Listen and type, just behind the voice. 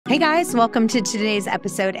Hey guys, welcome to today's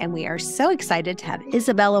episode, and we are so excited to have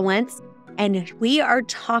Izabella Wentz, and we are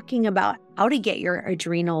talking about how to get your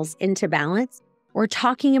adrenals into balance. We're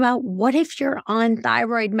talking about what if you're on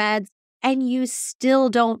thyroid meds and you still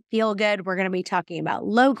don't feel good. We're going to be talking about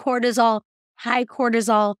low cortisol, high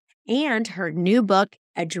cortisol, and her new book,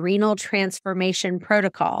 Adrenal Transformation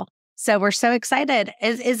Protocol. So we're so excited.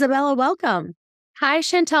 Izabella, welcome. Hi,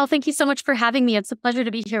 Chantel. Thank you so much for having me. It's a pleasure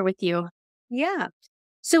to be here with you. Yeah.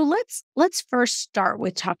 So let's first start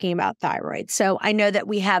with talking about thyroid. So I know that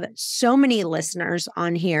we have so many listeners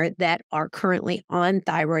on here that are currently on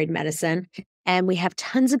thyroid medicine, and we have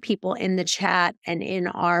tons of people in the chat and in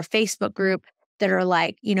our Facebook group that are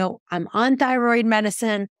like, I'm on thyroid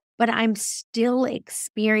medicine, but I'm still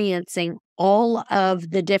experiencing all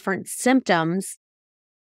of the different symptoms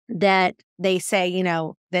that they say,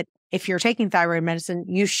 that if you're taking thyroid medicine,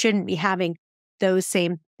 you shouldn't be having those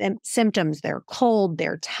same symptoms. They're cold,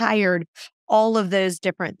 they're tired, all of those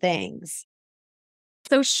different things.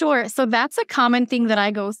 So sure. So that's a common thing that I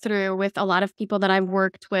go through with a lot of people that I've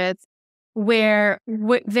worked with, where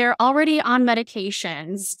they're already on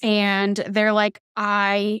medications and they're like,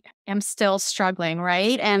 I am still struggling,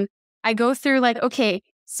 right? And I go through like, okay,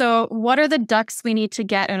 so what are the ducks we need to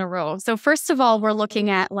get in a row? So first of all, we're looking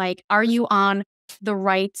at like, are you on the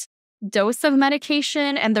right dose of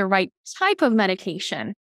medication and the right type of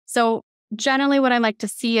medication? So generally what I like to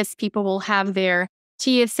see is people will have their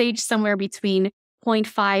TSH somewhere between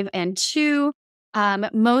 0.5 and 2.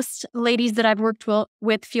 Most ladies that I've worked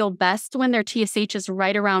with feel best when their TSH is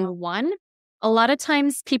right around 1. A lot of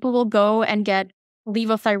times people will go and get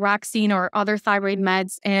levothyroxine or other thyroid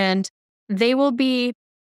meds, and they will be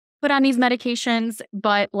put on these medications,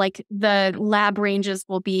 but like the lab ranges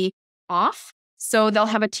will be off. So they'll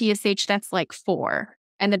have a TSH that's like 4.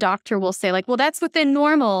 And the doctor will say like, well, that's within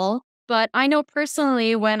normal. But I know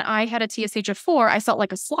personally when I had a TSH of 4, I felt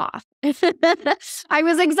like a sloth. I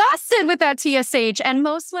was exhausted with that TSH. And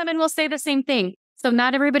most women will say the same thing. So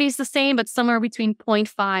not everybody's the same, but somewhere between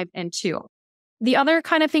 0.5 and 2. The other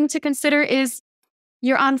kind of thing to consider is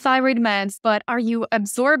you're on thyroid meds, but are you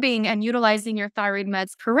absorbing and utilizing your thyroid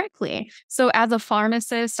meds correctly? So as a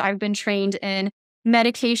pharmacist, I've been trained in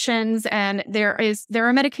medications, and there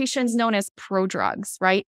are medications known as prodrugs,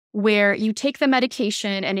 right? Where you take the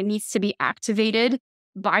medication and it needs to be activated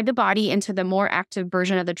by the body into the more active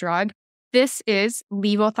version of the drug. This is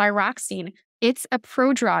levothyroxine. It's a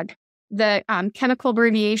prodrug. The chemical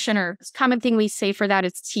abbreviation or common thing we say for that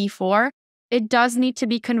is T4. It does need to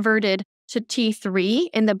be converted to T3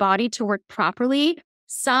 in the body to work properly.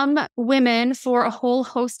 Some women, for a whole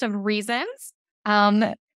host of reasons,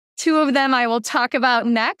 2 of them I will talk about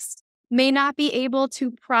next, may not be able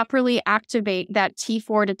to properly activate that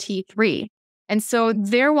T4 to T3. And so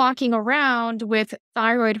they're walking around with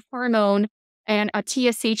thyroid hormone, and a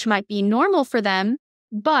TSH might be normal for them,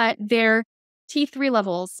 but their T3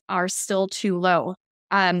 levels are still too low.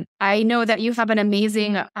 I know that you have an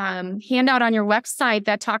amazing handout on your website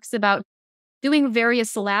that talks about doing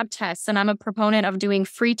various lab tests, and I'm a proponent of doing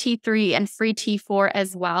free T3 and free T4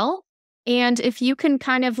 as well. And if you can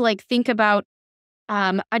kind of like think about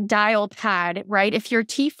a dial pad, right? If your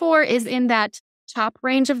T4 is in that top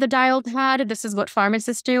range of the dial pad, this is what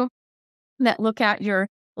pharmacists do, that look at your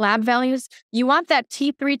lab values. You want that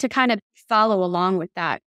T3 to kind of follow along with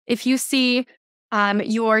that. If you see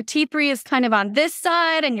your T3 is kind of on this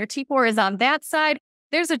side and your T4 is on that side,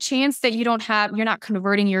 there's a chance that you're not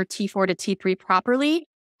converting your T4 to T3 properly.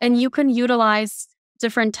 And you can utilize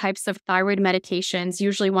different types of thyroid medications,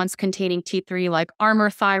 usually ones containing T3, like Armour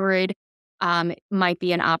Thyroid, might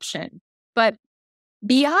be an option. But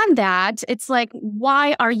beyond that, it's like,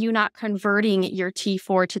 why are you not converting your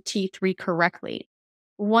T4 to T3 correctly?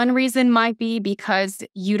 One reason might be because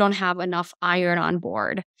you don't have enough iron on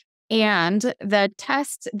board. And the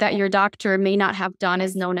test that your doctor may not have done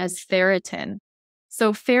is known as ferritin.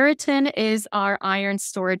 So ferritin is our iron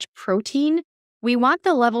storage protein. We want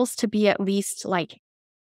the levels to be at least like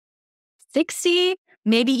 60,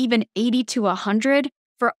 maybe even 80 to 100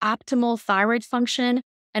 for optimal thyroid function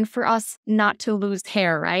and for us not to lose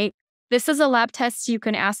hair, right? This is a lab test you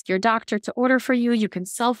can ask your doctor to order for you. You can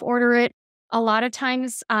self-order it. A lot of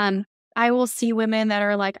times, I will see women that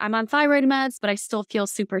are like, I'm on thyroid meds, but I still feel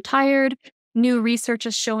super tired. New research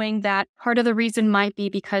is showing that part of the reason might be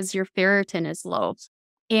because your ferritin is low.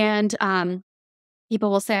 And people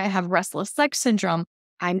will say, I have restless leg syndrome.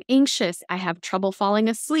 I'm anxious. I have trouble falling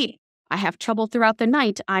asleep. I have trouble throughout the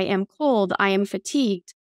night. I am cold. I am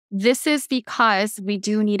fatigued. This is because we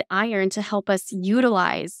do need iron to help us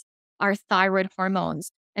utilize our thyroid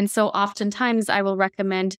hormones. And so oftentimes I will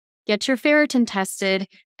recommend get your ferritin tested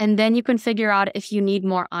And then you can figure out if you need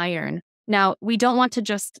more iron. Now, we don't want to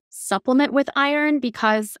just supplement with iron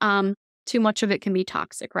because too much of it can be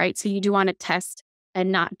toxic, right? So you do want to test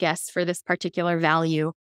and not guess for this particular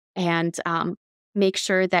value and make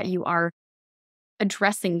sure that you are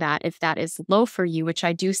addressing that if that is low for you, which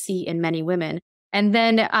I do see in many women. And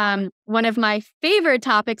then one of my favorite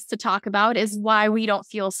topics to talk about is why we don't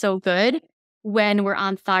feel so good when we're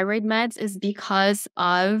on thyroid meds is because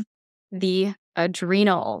of the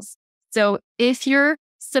adrenals. So if you're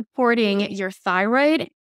supporting your thyroid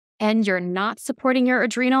and you're not supporting your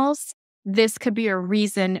adrenals, this could be a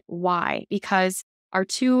reason why, because our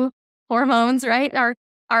two hormones, right?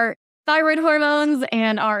 Our thyroid hormones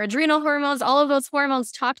and our adrenal hormones, all of those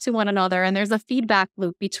hormones talk to one another. And there's a feedback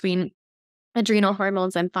loop between adrenal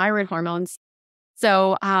hormones and thyroid hormones.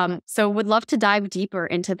 So would love to dive deeper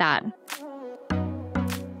into that.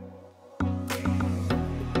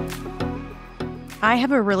 I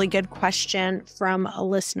have a really good question from a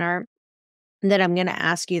listener that I'm going to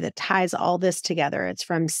ask you that ties all this together. It's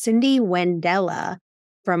from Cindy Wendella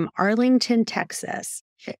from Arlington, Texas.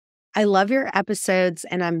 I love your episodes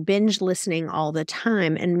and I'm binge listening all the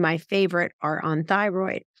time, and my favorite are on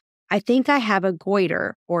thyroid. I think I have a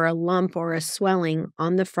goiter or a lump or a swelling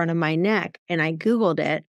on the front of my neck, and I Googled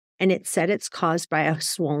it and it said it's caused by a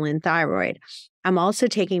swollen thyroid. I'm also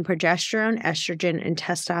taking progesterone, estrogen, and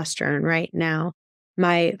testosterone right now.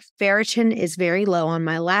 My ferritin is very low on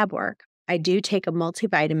my lab work. I do take a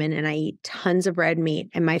multivitamin and I eat tons of red meat,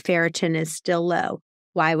 and my ferritin is still low.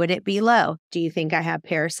 Why would it be low? Do you think I have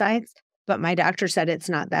parasites? But my doctor said it's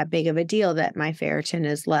not that big of a deal that my ferritin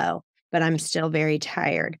is low, but I'm still very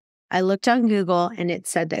tired. I looked on Google and it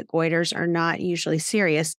said that goiters are not usually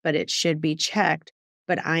serious, but it should be checked.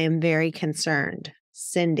 But I am very concerned.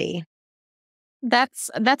 Cindy.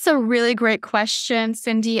 That's a really great question,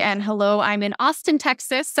 Cindy. And hello, I'm in Austin,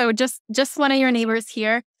 Texas. So just one of your neighbors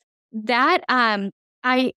here. That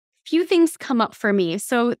few things come up for me.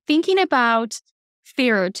 So thinking about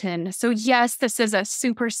ferritin. So yes, this is a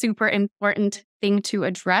super, super important thing to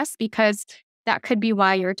address because that could be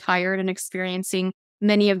why you're tired and experiencing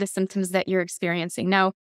many of the symptoms that you're experiencing.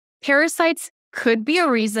 Now, parasites could be a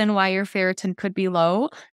reason why your ferritin could be low.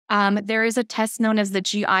 There is a test known as the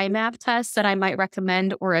GI map test that I might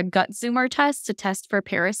recommend, or a gut zoomer test to test for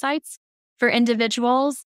parasites for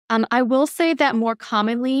individuals. I will say that more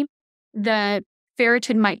commonly, the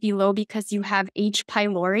ferritin might be low because you have H.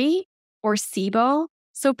 pylori or SIBO.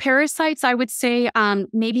 So parasites, I would say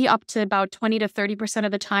maybe up to about 20 to 30%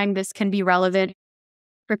 of the time, this can be relevant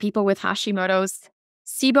for people with Hashimoto's.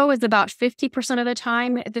 SIBO is about 50% of the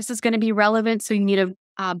time. This is going to be relevant. So you need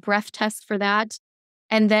a breath test for that.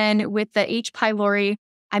 And then with the H. pylori,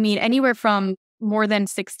 I mean, anywhere from more than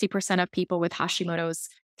 60% of people with Hashimoto's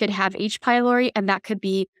could have H. pylori, and that could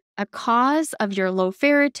be a cause of your low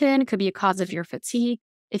ferritin, could be a cause of your fatigue.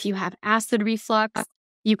 If you have acid reflux,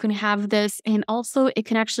 you can have this. And also it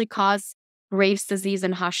can actually cause Graves' disease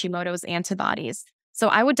and Hashimoto's antibodies. So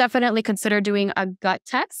I would definitely consider doing a gut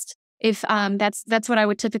test if that's what I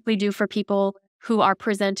would typically do for people who are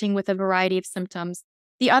presenting with a variety of symptoms.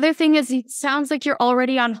 The other thing is, it sounds like you're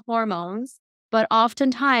already on hormones, but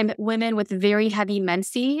oftentimes women with very heavy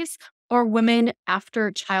menses or women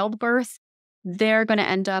after childbirth, they're going to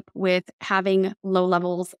end up with having low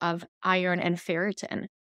levels of iron and ferritin.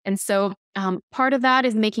 And so part of that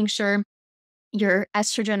is making sure your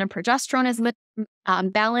estrogen and progesterone is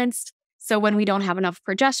balanced. So when we don't have enough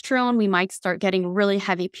progesterone, we might start getting really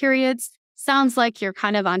heavy periods. Sounds like you're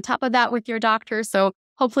kind of on top of that with your doctor. So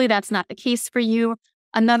hopefully that's not the case for you.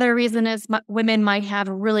 Another reason is women might have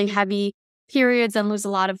really heavy periods and lose a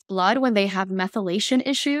lot of blood when they have methylation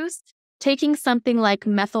issues. Taking something like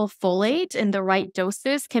methylfolate in the right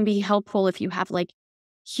doses can be helpful if you have like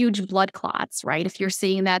huge blood clots, right? If you're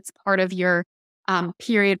seeing that's part of your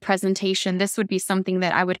period presentation, this would be something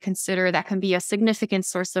that I would consider that can be a significant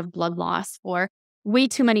source of blood loss for way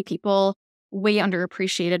too many people, way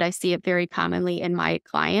underappreciated. I see it very commonly in my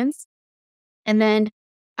clients. And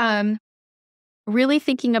then really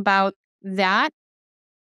thinking about that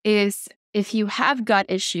is if you have gut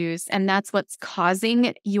issues and that's what's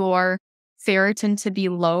causing your ferritin to be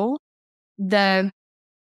low, the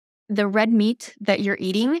red meat that you're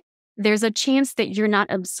eating, there's a chance that you're not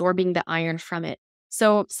absorbing the iron from it.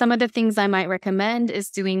 So some of the things I might recommend is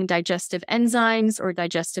doing digestive enzymes or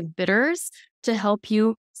digestive bitters to help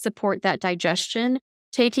you support that digestion.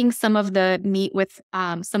 Taking some of the meat with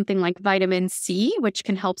something like vitamin C, which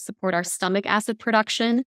can help support our stomach acid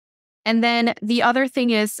production. And then the other thing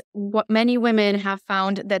is what many women have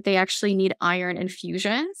found that they actually need iron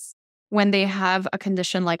infusions when they have a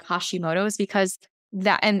condition like Hashimoto's, because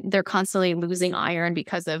and they're constantly losing iron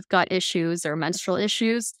because of gut issues or menstrual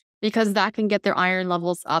issues, because that can get their iron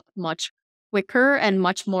levels up much quicker and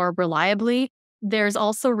much more reliably. There's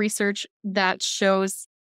also research that shows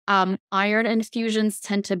iron infusions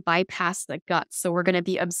tend to bypass the gut. So we're going to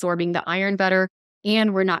be absorbing the iron better,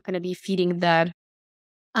 and we're not going to be feeding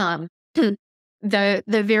um, the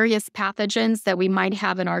various pathogens that we might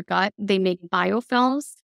have in our gut. They make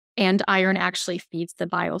biofilms, and iron actually feeds the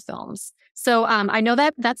biofilms. So I know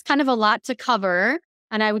that that's kind of a lot to cover,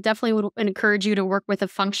 and I would definitely encourage you to work with a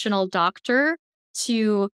functional doctor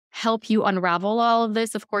to help you unravel all of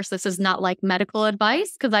this. Of course, this is not like medical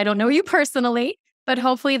advice because I don't know you personally, but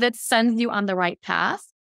hopefully that sends you on the right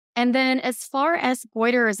path. And then as far as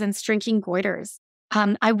goiters and shrinking goiters,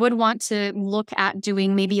 I would want to look at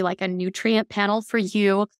doing maybe like a nutrient panel for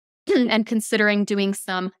you and considering doing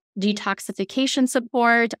some detoxification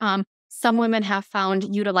support. Some women have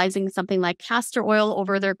found utilizing something like castor oil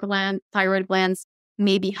over their thyroid glands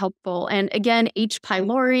may be helpful. And again, H.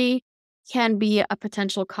 pylori can be a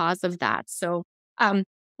potential cause of that. So a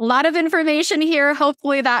lot of information here.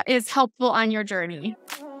 Hopefully that is helpful on your journey.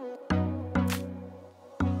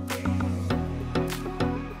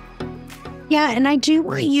 Yeah, and I do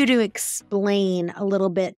want you to explain a little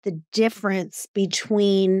bit the difference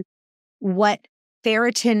between what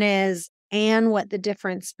ferritin is and what the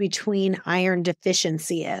difference between iron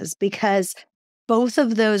deficiency is, because both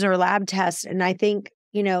of those are lab tests. And I think,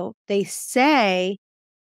 they say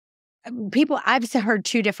I've heard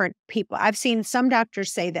two different people. I've seen some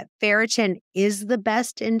doctors say that ferritin is the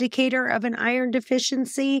best indicator of an iron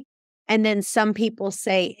deficiency. And then some people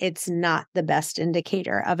say it's not the best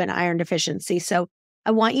indicator of an iron deficiency. So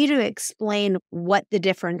I want you to explain what the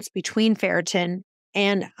difference between ferritin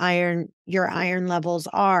and your iron levels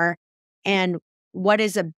are, and what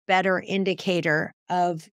is a better indicator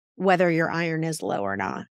of whether your iron is low or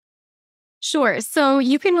not. Sure. So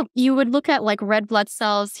you would look at like red blood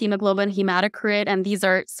cells, hemoglobin, hematocrit, and these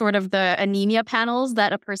are sort of the anemia panels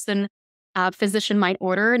that a physician might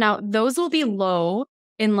order. Now, those will be low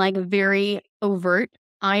in like very overt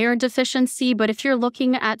iron deficiency. But if you're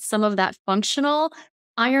looking at some of that functional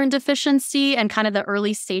iron deficiency and kind of the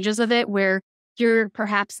early stages of it, where you're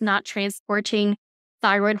perhaps not transporting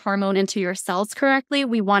thyroid hormone into your cells correctly,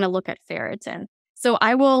 we want to look at ferritin. So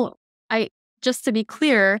just to be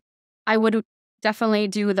clear, I would definitely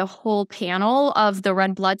do the whole panel of the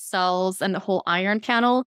red blood cells and the whole iron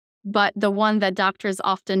panel. But the one that doctors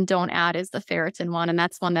often don't add is the ferritin one. And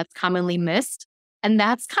that's one that's commonly missed. And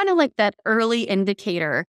that's kind of like that early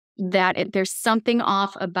indicator that there's something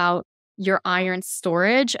off about your iron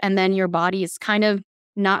storage. And then your body is kind of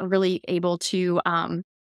not really able to,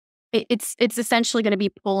 it's essentially going to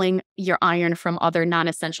be pulling your iron from other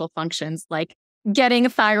non-essential functions like getting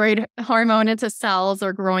thyroid hormone into cells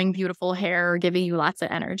or growing beautiful hair or giving you lots of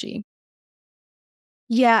energy.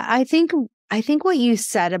 Yeah, I think what you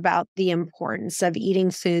said about the importance of eating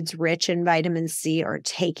foods rich in vitamin C or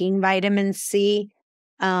taking vitamin C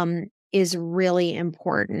is really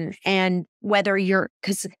important. And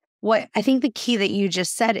because what I think the key that you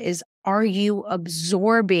just said is, are you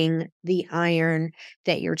absorbing the iron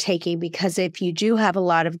that you're taking? Because if you do have a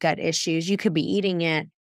lot of gut issues, you could be eating it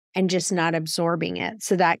and just not absorbing it.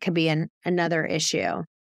 So that could be another issue.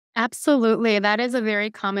 Absolutely. That is a very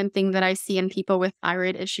common thing that I see in people with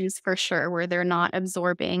thyroid issues for sure, where they're not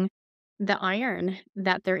absorbing the iron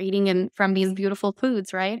that they're eating from these beautiful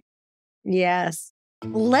foods, right? Yes.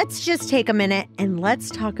 Let's just take a minute and let's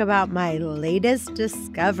talk about my latest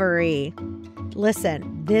discovery.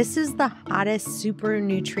 Listen, this is the hottest super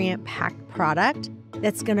nutrient packed product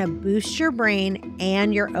that's going to boost your brain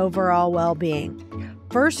and your overall well-being.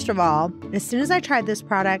 First of all, as soon as I tried this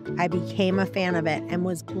product, I became a fan of it and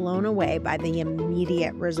was blown away by the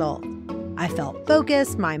immediate result. I felt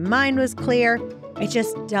focused, my mind was clear, it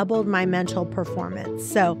just doubled my mental performance.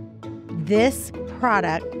 So this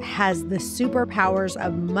product has the superpowers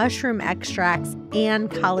of mushroom extracts and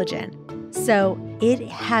collagen. So it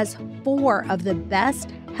has 4 of the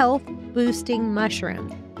best health-boosting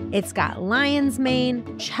mushrooms. It's got lion's mane,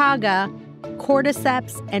 chaga,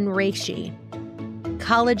 cordyceps, and reishi,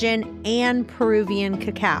 collagen, and Peruvian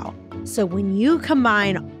cacao. So when you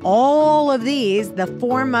combine all of these, the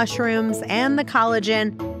 4 mushrooms and the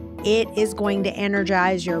collagen, it is going to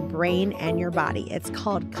energize your brain and your body. It's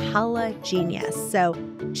called Collagenius. So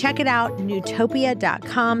check it out,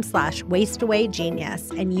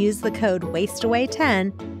 nootopia.com/wasteawaygenius, and use the code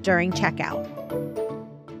wasteaway10 during checkout.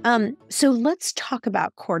 So let's talk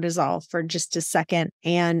about cortisol for just a second.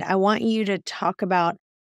 And I want you to talk about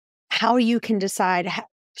how you can decide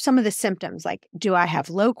some of the symptoms? Like, do I have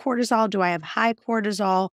low cortisol? Do I have high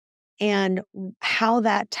cortisol? And how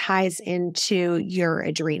that ties into your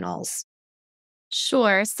adrenals.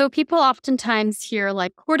 Sure. So people oftentimes hear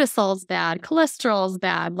like cortisol's bad, cholesterol's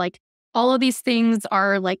bad, like all of these things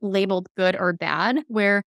are like labeled good or bad,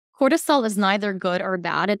 where cortisol is neither good or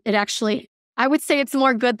bad. It actually, I would say it's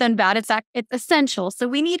more good than bad. It's essential. So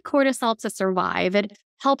we need cortisol to survive. It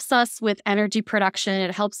helps us with energy production.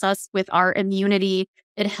 It helps us with our immunity.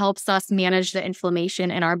 It helps us manage the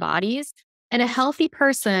inflammation in our bodies. And a healthy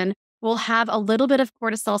person will have a little bit of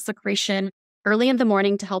cortisol secretion early in the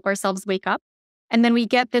morning to help ourselves wake up. And then we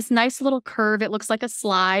get this nice little curve. It looks like a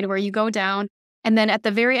slide where you go down. And then at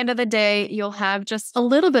the very end of the day, you'll have just a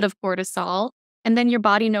little bit of cortisol. And then your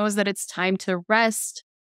body knows that it's time to rest,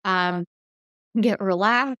 get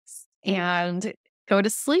relaxed, and go to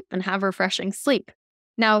sleep and have refreshing sleep.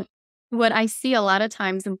 Now, what I see a lot of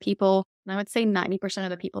times in people, and I would say 90% of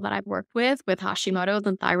the people that I've worked with Hashimoto's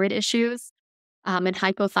and thyroid issues and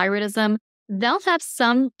hypothyroidism, they'll have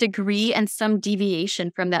some degree and some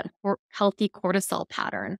deviation from that healthy cortisol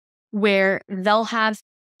pattern where they'll have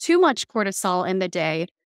too much cortisol in the day.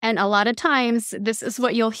 And a lot of times, this is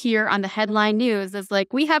what you'll hear on the headline news is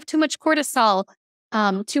like, we have too much cortisol.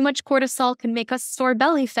 Too much cortisol can make us store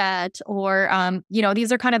belly fat. Or,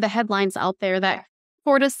 these are kind of the headlines out there that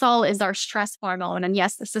cortisol is our stress hormone. And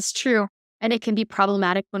yes, this is true. And it can be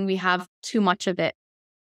problematic when we have too much of it.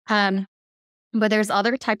 But there's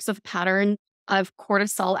other types of pattern of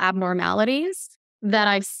cortisol abnormalities that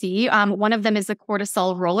I see. One of them is a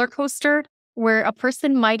cortisol roller coaster, where a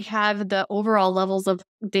person might have the overall levels of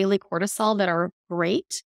daily cortisol that are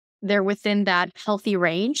great. They're within that healthy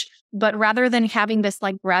range. But rather than having this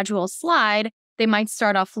like gradual slide, they might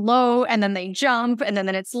start off low and then they jump and then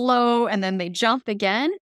it's low and then they jump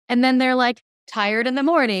again. And then they're like tired in the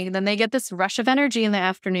morning. Then they get this rush of energy in the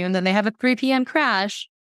afternoon. Then they have a 3 p.m. crash.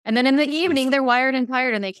 And then in the evening, they're wired and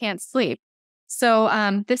tired and they can't sleep.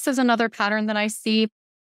 So this is another pattern that I see.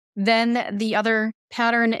 Then the other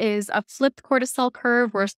pattern is a flipped cortisol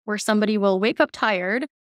curve where somebody will wake up tired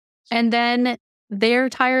and then they're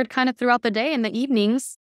tired kind of throughout the day. In the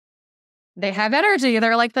evenings, they have energy.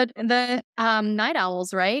 They're like the night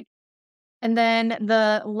owls, right? And then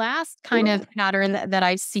the last kind of pattern that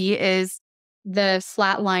I see is the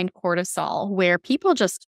flatlined cortisol, where people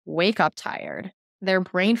just wake up tired. They're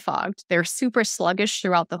brain fogged. They're super sluggish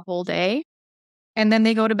throughout the whole day. And then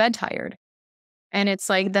they go to bed tired. And it's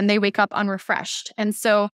like, then they wake up unrefreshed. And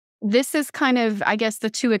so this is kind of, I guess the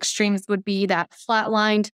two extremes would be that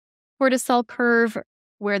flatlined cortisol curve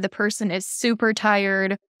where the person is super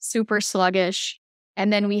tired, super sluggish.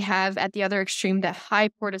 And then we have at the other extreme, the high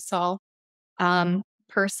cortisol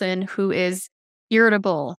person who is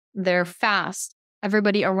irritable. They're fast.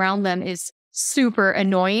 Everybody around them is super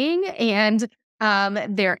annoying and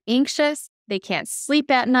they're anxious. They can't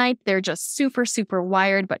sleep at night. They're just super, super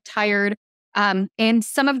wired, but tired. And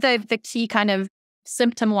some of the key kind of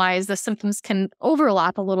symptom-wise, the symptoms can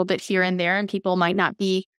overlap a little bit here and there, and people might not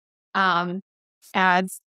be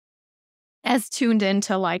as tuned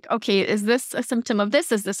into like, okay, is this a symptom of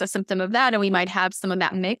this? Is this a symptom of that? And we might have some of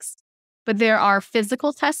that mixed. But there are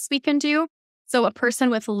physical tests we can do. So a person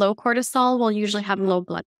with low cortisol will usually have low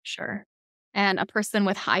blood pressure. And a person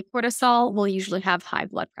with high cortisol will usually have high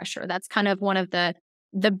blood pressure. That's kind of one of the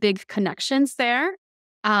big connections there,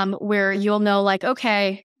 where you'll know like,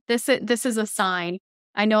 okay, this is a sign.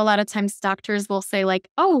 I know a lot of times doctors will say like,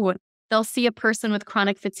 oh, they'll see a person with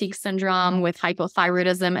chronic fatigue syndrome with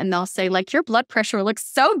hypothyroidism, and they'll say like, your blood pressure looks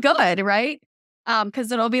so good, right?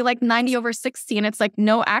 Because it'll be like 90/60. And it's like,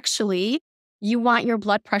 no, actually, you want your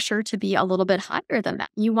blood pressure to be a little bit higher than that.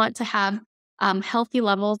 You want to have healthy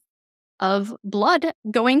levels of blood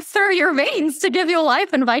going through your veins to give you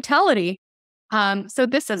life and vitality. So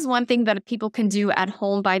this is one thing that people can do at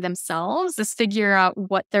home by themselves is figure out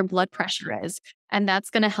what their blood pressure is. And that's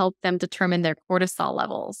going to help them determine their cortisol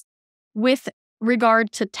levels. With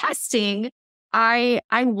regard to testing, I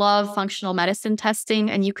love functional medicine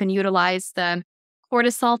testing, and you can utilize the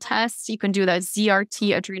cortisol test. You can do the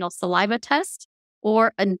ZRT adrenal saliva test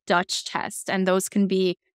or a Dutch test. And those can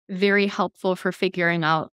be very helpful for figuring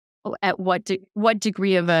out at what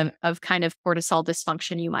degree of kind of cortisol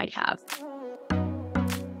dysfunction you might have.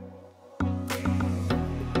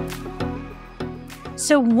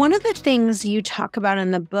 So one of the things you talk about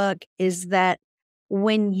in the book is that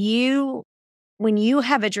when you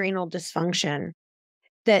have adrenal dysfunction,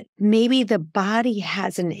 that maybe the body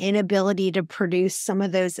has an inability to produce some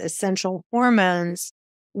of those essential hormones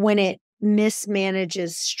when it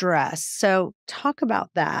mismanages stress. So talk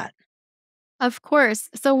about that. Of course.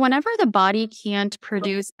 So whenever the body can't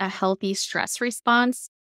produce a healthy stress response,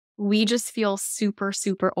 we just feel super,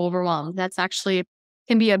 super overwhelmed. That's actually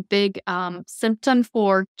can be a big symptom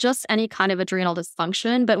for just any kind of adrenal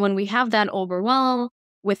dysfunction. But when we have that overwhelm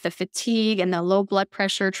with the fatigue and the low blood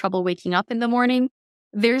pressure, trouble waking up in the morning,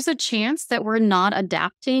 there's a chance that we're not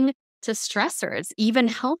adapting to stressors, even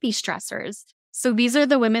healthy stressors. So these are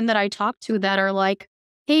the women that I talk to that are like,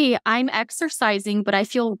 hey, I'm exercising, but I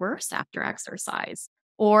feel worse after exercise.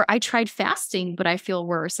 Or I tried fasting, but I feel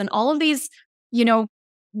worse. And all of these, you know,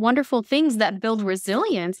 wonderful things that build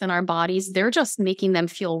resilience in our bodies, they're just making them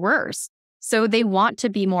feel worse. So they want to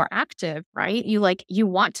be more active, right? You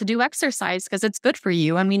want to do exercise because it's good for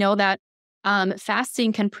you. And we know that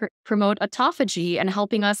fasting can promote autophagy and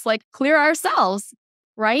helping us like clear ourselves,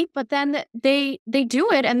 right? But then they do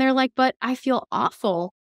it and they're like, but I feel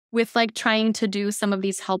awful with like trying to do some of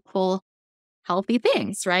these helpful, healthy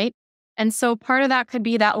things, right? And so part of that could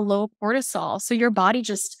be that low cortisol. So your body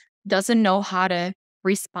just doesn't know how to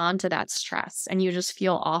respond to that stress and you just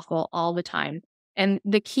feel awful all the time. And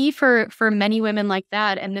the key for many women like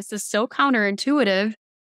that, and this is so counterintuitive,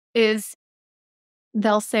 is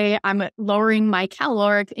they'll say, I'm lowering my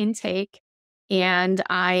caloric intake and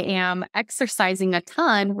I am exercising a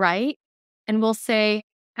ton, right? And we'll say,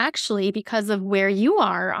 actually, because of where you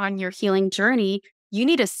are on your healing journey, you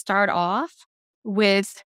need to start off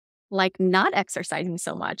with like not exercising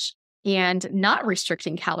so much and not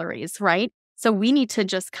restricting calories, right? So we need to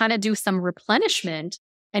just kind of do some replenishment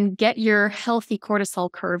and get your healthy cortisol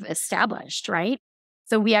curve established, right?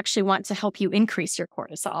 So we actually want to help you increase your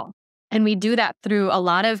cortisol. And we do that through a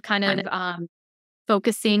lot of kind of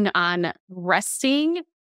focusing on resting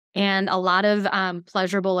and a lot of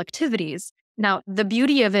pleasurable activities. Now, the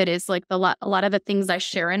beauty of it is like a lot of the things I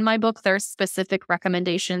share in my book, there's specific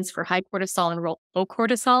recommendations for high cortisol and low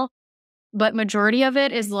cortisol, but majority of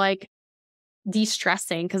it is like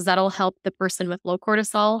de-stressing because that'll help the person with low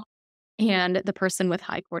cortisol and the person with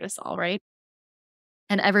high cortisol, right?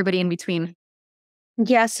 And everybody in between.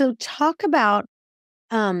 Yeah. So talk about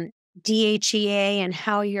DHEA and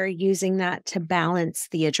how you're using that to balance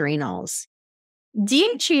the adrenals.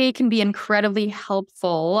 DHEA can be incredibly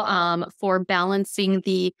helpful for balancing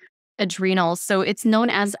the adrenals. So it's known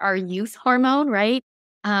as our youth hormone, right?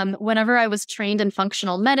 Whenever I was trained in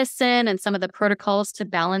functional medicine and some of the protocols to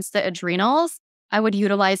balance the adrenals, I would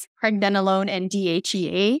utilize pregnenolone and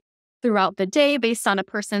DHEA throughout the day based on a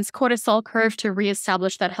person's cortisol curve to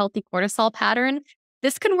reestablish that healthy cortisol pattern.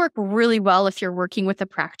 This can work really well if you're working with a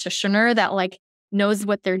practitioner that like knows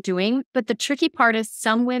what they're doing. But the tricky part is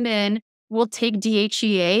some women will take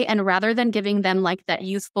DHEA and rather than giving them like that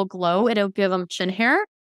youthful glow, it'll give them chin hair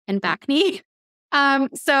and back knee.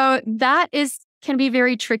 So that can be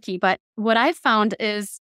very tricky. But what I've found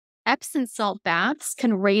is Epsom salt baths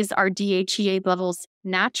can raise our DHEA levels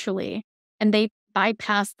naturally, and they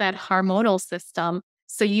bypass that hormonal system.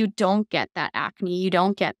 So you don't get that acne, you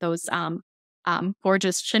don't get those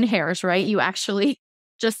gorgeous chin hairs, right? You actually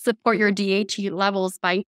just support your DHEA levels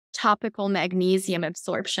by topical magnesium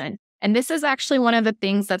absorption. And this is actually one of the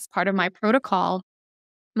things that's part of my protocol,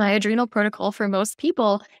 my adrenal protocol for most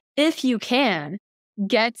people. If you can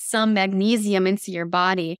get some magnesium into your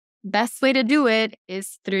body, best way to do it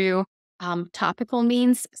is through topical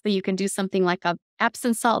means. So you can do something like a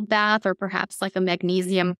Epsom salt bath or perhaps like a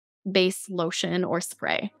magnesium-based lotion or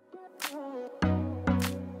spray.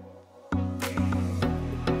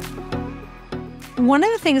 One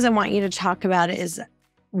of the things I want you to talk about is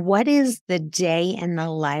what is the day in the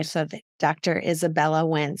life of Dr. Izabella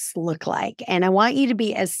Wentz look like? And I want you to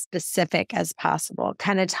be as specific as possible,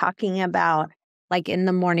 kind of talking about like in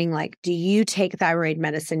the morning, like, do you take thyroid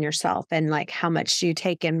medicine yourself? And like, how much do you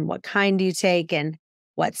take and what kind do you take and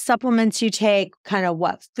what supplements you take, kind of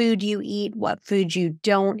what food you eat, what food you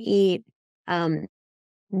don't eat.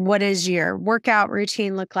 What does your workout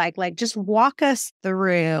routine look like? Like, just walk us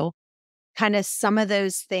through kind of some of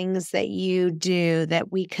those things that you do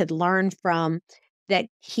that we could learn from that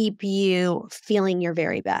keep you feeling your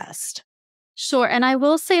very best. Sure. And I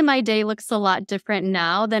will say my day looks a lot different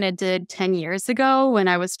now than it did 10 years ago when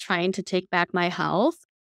I was trying to take back my health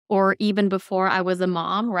or even before I was a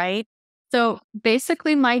mom, right? So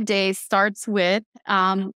basically my day starts with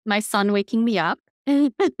my son waking me up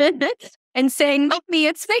and saying, "Mommy,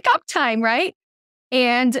 it's wake up time," right?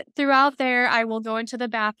 And throughout there, I will go into the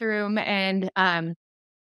bathroom and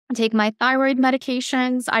take my thyroid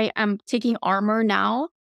medications. I am taking Armour now.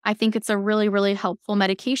 I think it's a really, really helpful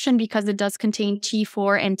medication because it does contain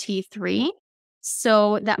T4 and T3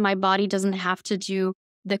 so that my body doesn't have to do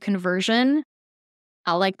the conversion.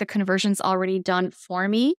 Like the conversion's already done for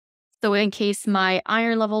me. So in case my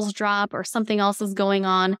iron levels drop or something else is going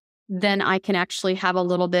on, then I can actually have a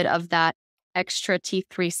little bit of that extra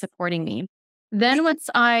T3 supporting me. Then once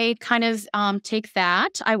I kind of take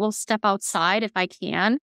that, I will step outside if I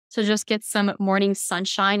can to just get some morning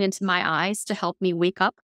sunshine into my eyes to help me wake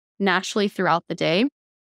up naturally throughout the day.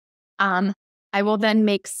 I will then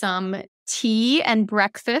make some tea and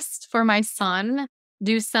breakfast for my son,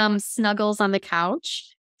 do some snuggles on the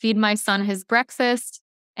couch, feed my son his breakfast,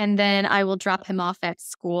 and then I will drop him off at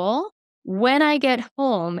school. When I get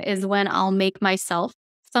home is when I'll make myself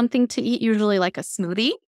something to eat, usually like a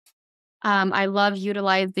smoothie. I love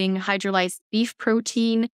utilizing hydrolyzed beef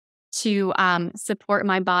protein to support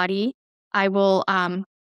my body. I will,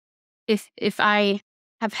 if I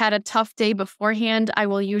have had a tough day beforehand, I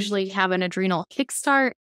will usually have an adrenal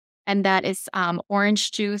kickstart, and that is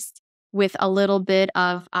orange juice with a little bit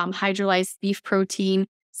of hydrolyzed beef protein,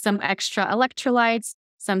 some extra electrolytes,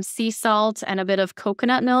 some sea salt, and a bit of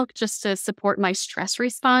coconut milk just to support my stress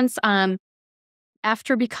response.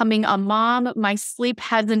 After becoming a mom, my sleep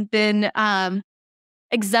hasn't been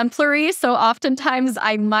exemplary. So oftentimes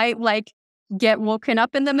I might get woken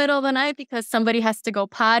up in the middle of the night because somebody has to go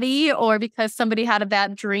potty or because somebody had a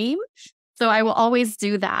bad dream. So I will always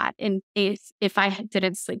do that in case if I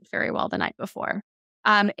didn't sleep very well the night before.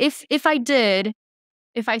 If I did,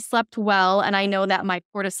 if I slept well and I know that my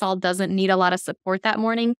cortisol doesn't need a lot of support that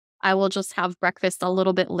morning, I will just have breakfast a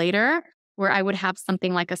little bit later where I would have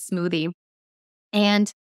something like a smoothie.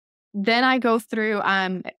 And then I go through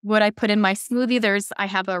what I put in my smoothie. I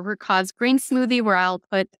have a root cause green smoothie where I'll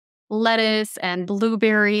put lettuce and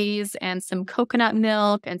blueberries and some coconut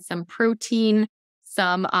milk and some protein,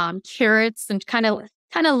 some carrots and kind of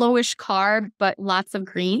lowish carb, but lots of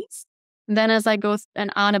greens. And then as I go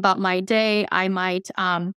on about my day, I might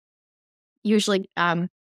usually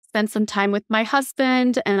spend some time with my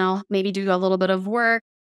husband and I'll maybe do a little bit of work.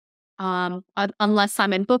 Unless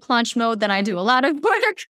I'm in book launch mode, then I do a lot of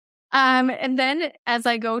work. And then as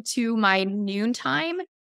I go to my noon time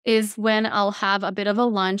is when I'll have a bit of a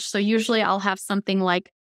lunch. So usually I'll have something like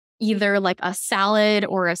either like a salad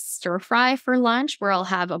or a stir fry for lunch where I'll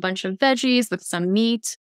have a bunch of veggies with some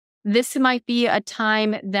meat. This might be a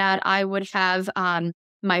time that I would have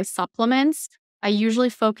my supplements. I usually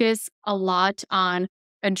focus a lot on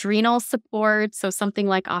adrenal support. So something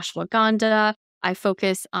like ashwagandha. I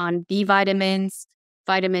focus on B vitamins,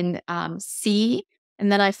 vitamin C,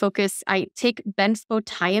 and then I take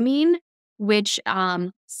benfotiamine, which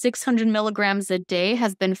 600 milligrams a day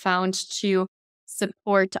has been found to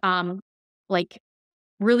support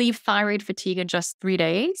relieve thyroid fatigue in just 3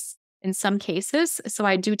 days in some cases. So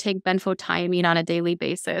I do take benfotiamine on a daily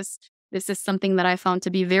basis. This is something that I found to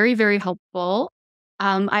be very, very helpful.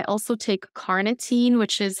 I also take carnitine,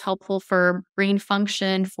 which is helpful for brain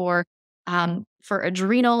function, for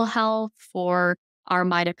adrenal health, for our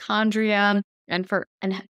mitochondria,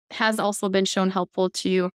 and has also been shown helpful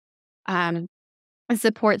to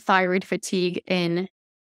support thyroid fatigue in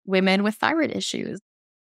women with thyroid issues.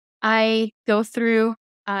 I go through,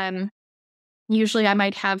 usually I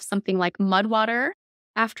might have something like mud water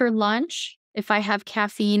after lunch. If I have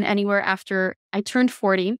caffeine anywhere after, I turned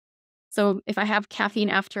 40. So if I have caffeine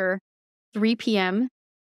after 3 p.m.,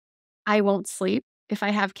 I won't sleep. If I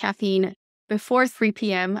have caffeine before 3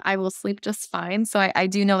 p.m., I will sleep just fine. So I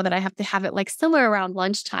do know that I have to have it somewhere around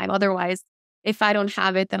lunchtime. Otherwise, if I don't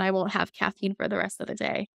have it, then I won't have caffeine for the rest of the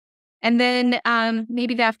day. And then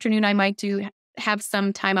maybe the afternoon, I might have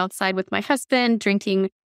some time outside with my husband, drinking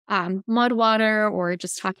mud water or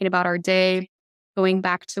just talking about our day, going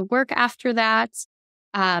back to work after that,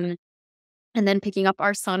 and then picking up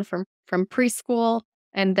our son from preschool.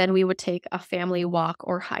 And then we would take a family walk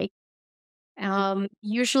or hike.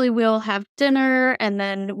 Usually we'll have dinner, and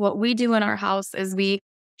then what we do in our house is we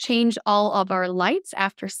change all of our lights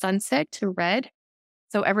after sunset to red.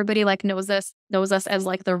 So everybody knows us as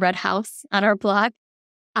the red house on our block.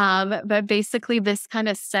 But basically this kind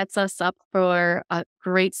of sets us up for a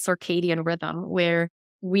great circadian rhythm where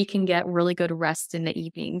we can get really good rest in the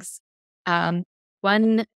evenings.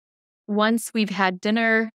 Once we've had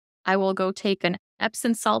dinner, I will go take an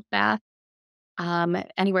Epsom salt bath,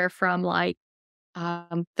 anywhere from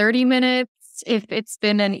 30 minutes if it's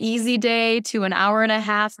been an easy day to an hour and a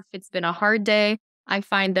half if it's been a hard day. I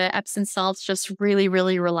find that Epsom salts just really,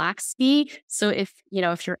 really relax me. So if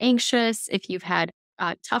you're anxious, if you've had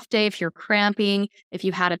a tough day, if you're cramping, if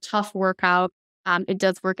you had a tough workout, it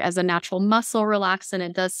does work as a natural muscle relaxant.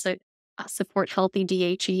 It does support healthy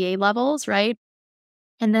DHEA levels, right?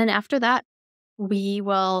 And then after that,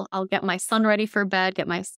 I'll get my son ready for bed,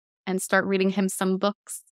 and start reading him some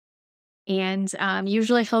books. And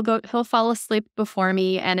usually he'll fall asleep before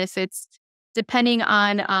me. And if it's depending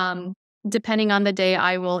on the day,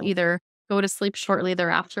 I will either go to sleep shortly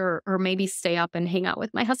thereafter or maybe stay up and hang out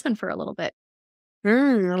with my husband for a little bit. I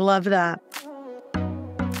love that.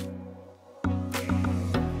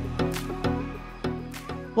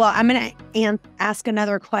 Well, I'm going to ask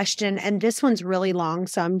another question, and this one's really long,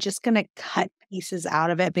 so I'm just going to cut pieces out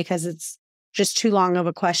of it because it's just too long of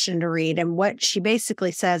a question to read. And what she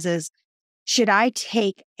basically says is, should I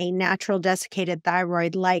take a natural desiccated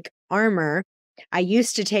thyroid like Armor? I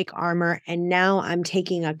used to take Armor, and now I'm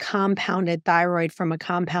taking a compounded thyroid from a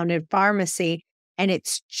compounded pharmacy, and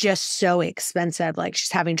it's just so expensive. Like,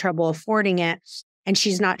 she's having trouble affording it. And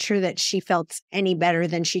she's not sure that she felt any better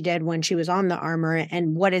than she did when she was on the Armor.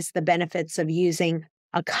 And what is the benefits of using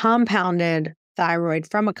a compounded thyroid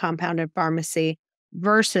from a compounded pharmacy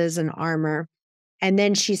versus an Armor? And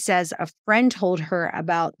then she says a friend told her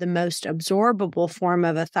about the most absorbable form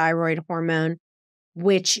of a thyroid hormone,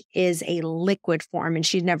 which is a liquid form. And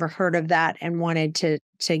she'd never heard of that and wanted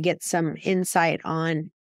to get some insight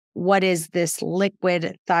on what is this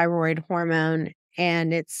liquid thyroid hormone.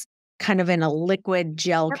 And it's kind of in a liquid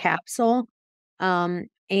gel capsule.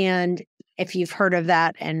 And if you've heard of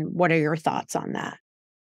that, and what are your thoughts on that?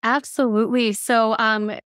 Absolutely. So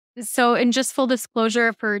in just full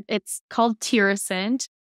disclosure, it's called Tirosint,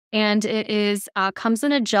 and it is comes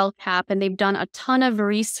in a gel cap, and they've done a ton of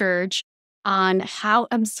research on how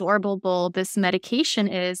absorbable this medication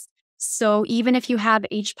is. So even if you have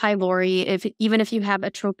H. pylori, even if you have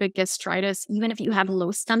atrophic gastritis, even if you have low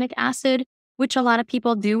stomach acid, which a lot of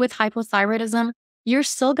people do with hypothyroidism, you're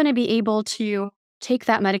still going to be able to take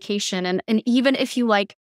that medication. And even if you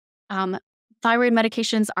thyroid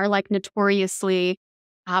medications are like notoriously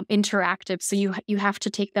interactive. So you have to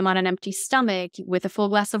take them on an empty stomach with a full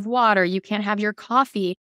glass of water. You can't have your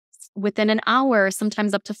coffee within an hour,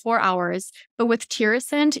 sometimes up to 4 hours. But with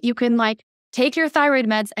Tirosint, you can take your thyroid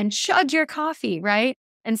meds and chug your coffee, right?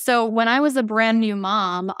 And so when I was a brand new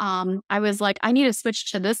mom, I was like, I need to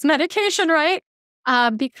switch to this medication, right?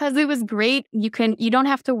 Because it was great. You don't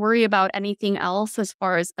have to worry about anything else as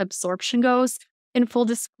far as absorption goes. In full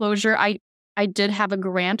disclosure, I did have a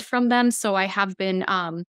grant from them, so I have been,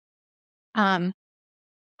 I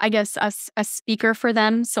guess, a speaker for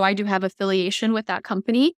them. So I do have affiliation with that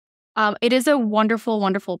company. It is a wonderful,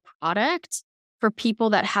 wonderful product for people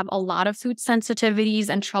that have a lot of food sensitivities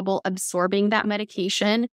and trouble absorbing that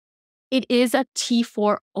medication. It is a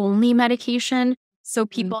T4 only medication. So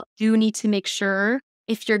people do need to make sure,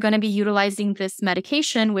 if you're going to be utilizing this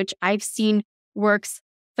medication, which I've seen works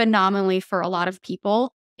phenomenally for a lot of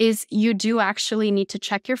people, is you do actually need to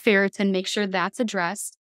check your ferritin, make sure that's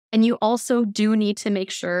addressed. And you also do need to make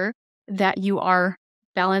sure that you are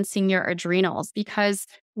balancing your adrenals, because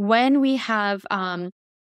when we have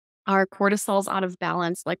our cortisol's out of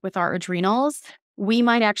balance, like with our adrenals, we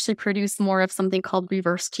might actually produce more of something called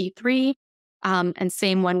reverse T3. And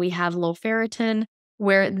same when we have low ferritin,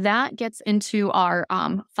 where that gets into our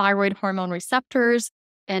thyroid hormone receptors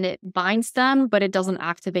and it binds them, but it doesn't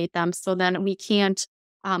activate them. So then we can't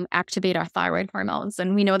activate our thyroid hormones.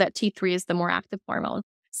 And we know that T3 is the more active hormone.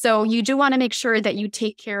 So you do want to make sure that you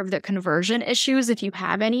take care of the conversion issues if you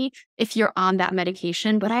have any, if you're on that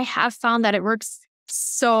medication. But I have found that it works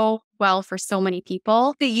so well for so many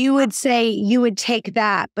people. That you would say you would take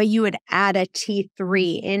that, but you would add a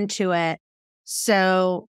T3 into it.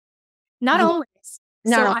 So not always.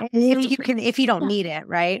 If you don't need it,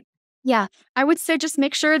 right? Yeah. I would say just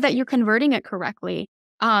make sure that you're converting it correctly.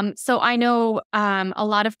 So I know a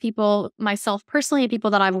lot of people, myself personally,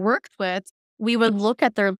 people that I've worked with, we would look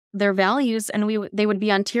at their values and they would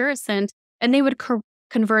be on Tirosint and they would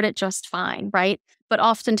convert it just fine, right? But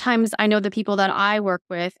oftentimes I know the people that I work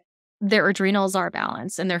with, their adrenals are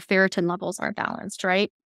balanced and their ferritin levels are balanced,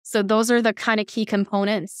 right? So those are the kind of key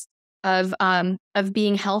components of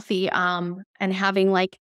being healthy and having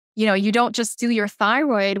you don't just do your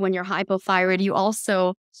thyroid when you're hypothyroid, you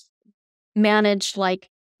also manage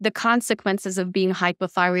the consequences of being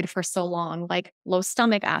hypothyroid for so long, like low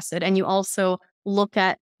stomach acid. And you also look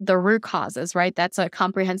at the root causes, right? That's a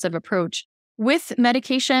comprehensive approach. With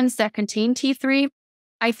medications that contain T3,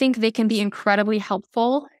 I think they can be incredibly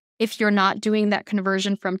helpful if you're not doing that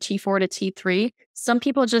conversion from T4 to T3. Some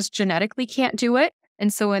people just genetically can't do it.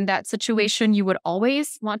 And so in that situation, you would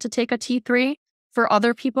always want to take a T3. For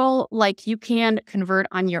other people, you can convert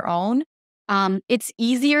on your own. It's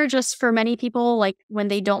easier just for many people, when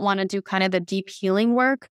they don't want to do kind of the deep healing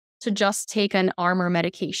work, to just take an Armor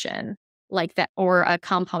medication like that, or a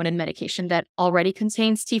compounded medication that already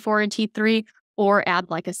contains T4 and T3, or add a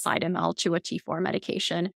Cytomel to a T4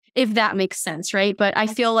 medication. if that makes sense, right? But I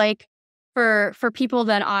feel like for people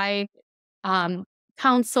that I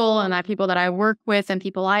counsel and that people that I work with and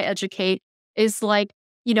people I educate is like,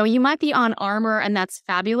 you might be on Armour and that's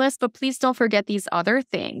fabulous, but please don't forget these other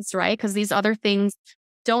things, right? Because these other things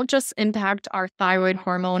don't just impact our thyroid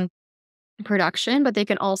hormone production, but they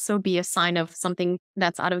can also be a sign of something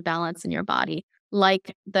that's out of balance in your body,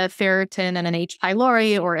 like the ferritin and an H.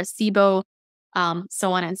 pylori or a SIBO,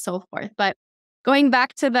 so on and so forth. But going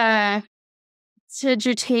back to should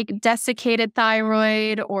you take desiccated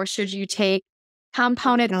thyroid or should you take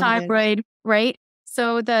compounded thyroid, right?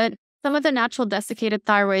 So some of the natural desiccated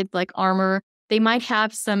thyroid, like Armour, they might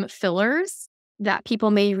have some fillers that people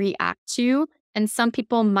may react to. And some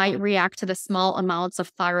people might react to the small amounts of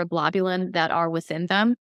thyroglobulin that are within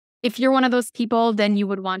them. If you're one of those people, then you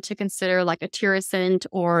would want to consider like a Tirosint,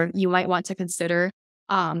 or you might want to consider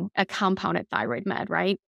a compounded thyroid med,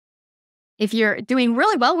 right? If you're doing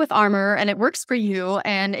really well with Armour and it works for you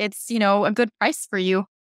and it's, a good price for you,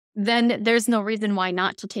 then there's no reason why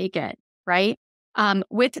not to take it, right?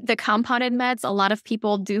 With the compounded meds, a lot of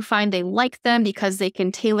people do find they like them because they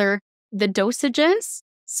can tailor the dosages.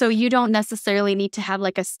 So you don't necessarily need to have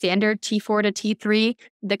like a standard T4 to T3.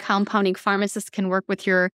 The compounding pharmacist can work with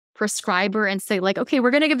your prescriber and say like, okay,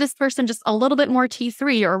 we're going to give this person just a little bit more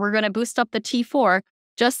T3, or we're going to boost up the T4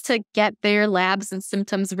 just to get their labs and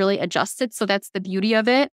symptoms really adjusted. So that's the beauty of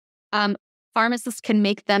it. Pharmacists can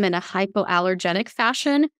make them in a hypoallergenic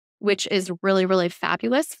fashion, which is really, really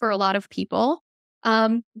fabulous for a lot of people.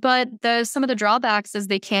 But some of the drawbacks is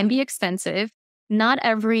they can be expensive. Not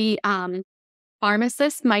every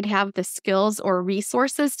pharmacist might have the skills or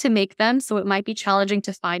resources to make them, so it might be challenging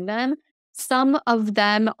to find them. Some of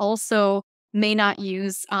them also may not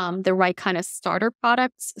use the right kind of starter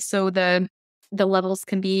products, so the levels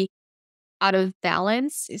can be out of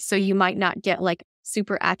balance, so you might not get like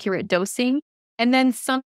super accurate dosing. And then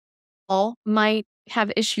some people might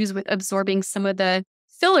have issues with absorbing some of the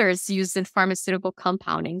fillers used in pharmaceutical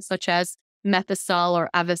compounding, such as Methicel or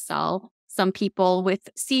Avicel. Some people with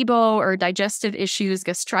SIBO or digestive issues,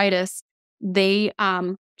 gastritis, they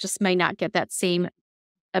just may not get that same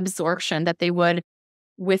absorption that they would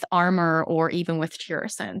with Armour or even with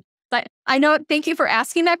Tirosint. But I know, thank you for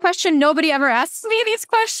asking that question. Nobody ever asks me these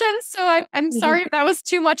questions, so I'm sorry if that was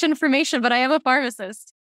too much information, but I am a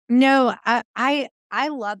pharmacist. No, I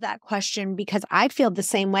love that question because I feel the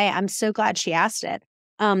same way. I'm so glad she asked it.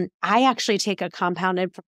 I actually take a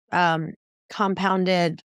compounded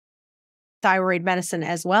thyroid medicine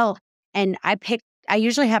as well. And I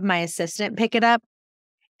usually have my assistant pick it up.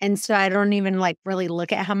 And so I don't even like really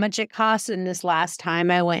look at how much it costs. And this last time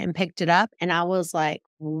I went and picked it up and I was like,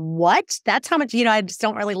 what? That's how much, I just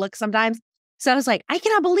don't really look sometimes. So I was like, I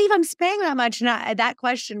cannot believe I'm paying that much. And that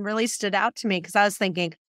question really stood out to me because I was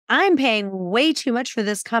thinking, I'm paying way too much for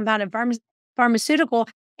this compounded pharmaceutical.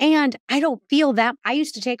 And I don't feel that. I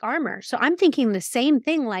used to take Armour. So I'm thinking the same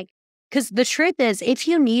thing, like, because the truth is, if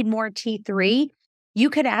you need more T3, you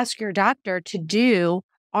could ask your doctor to do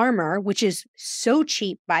Armour, which is so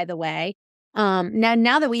cheap, by the way.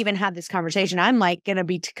 Now that we even had this conversation, I'm like going to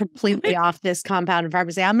be completely off this compounded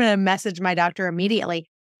pharmacy. I'm going to message my doctor immediately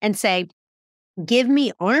and say, give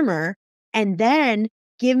me Armour and then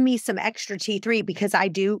give me some extra T3 because I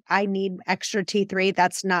need extra T3.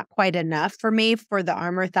 That's not quite enough for me for the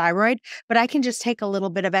Armour thyroid, but I can just take a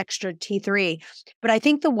little bit of extra T3. But I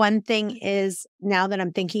think the one thing is, now that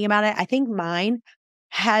I'm thinking about it, I think mine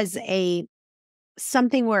has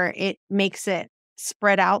something where it makes it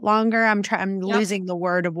spread out longer. I'm losing the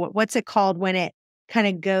word of what's it called when it kind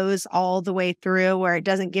of goes all the way through where it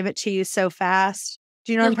doesn't give it to you so fast.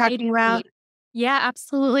 Do you know what I'm talking about? Yeah,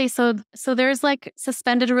 absolutely. So there's like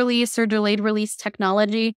suspended release or delayed release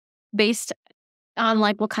technology based on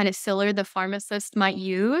like what kind of filler the pharmacist might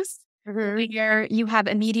use. Where you have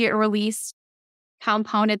immediate release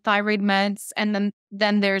compounded thyroid meds, and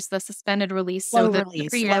then there's the suspended release. Slow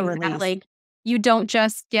release. Like you don't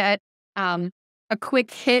just get a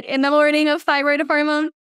quick hit in the morning of thyroid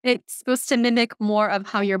hormone. It's supposed to mimic more of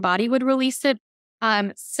how your body would release it.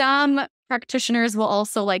 Some practitioners will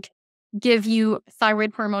also like give you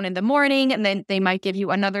thyroid hormone in the morning, and then they might give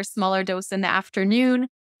you another smaller dose in the afternoon.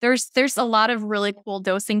 There's a lot of really cool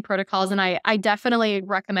dosing protocols, and I definitely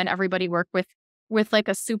recommend everybody work with like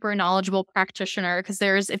a super knowledgeable practitioner, because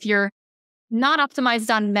if you're not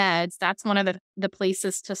optimized on meds, that's one of the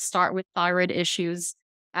places to start with thyroid issues.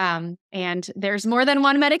 And there's more than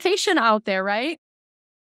one medication out there, right?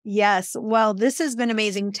 Yes. Well, this has been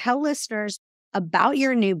amazing. Tell listeners about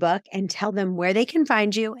your new book and tell them where they can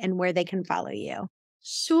find you and where they can follow you.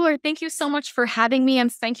 Sure. Thank you so much for having me.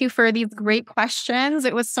 And thank you for these great questions.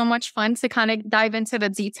 It was so much fun to kind of dive into the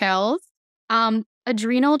details.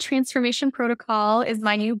 Adrenal Transformation Protocol is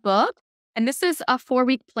my new book. And this is a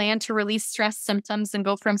 4-week plan to release stress symptoms and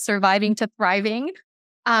go from surviving to thriving.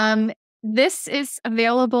 This is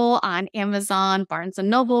available on Amazon, Barnes and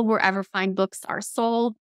Noble, wherever fine books are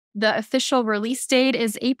sold. The official release date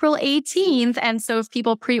is April 18th. And so if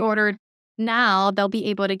people pre-ordered now, they'll be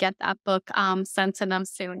able to get that book sent to them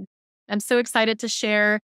soon. I'm so excited to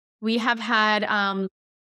share. We have had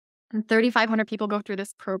 3,500 people go through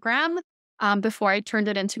this program before I turned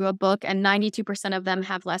it into a book, and 92% of them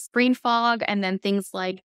have less brain fog, and then things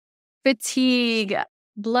like fatigue,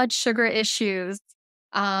 blood sugar issues,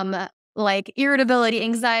 like irritability,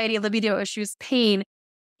 anxiety, libido issues, pain.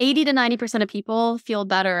 80 to 90% of people feel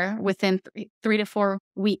better within 3 to 4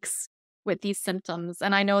 weeks with these symptoms.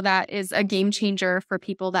 And I know that is a game changer for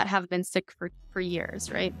people that have been sick for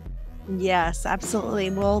years, right? Yes, absolutely.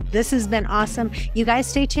 Well, this has been awesome. You guys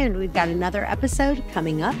stay tuned. We've got another episode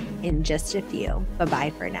coming up in just a few.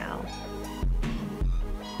 Bye-bye for now.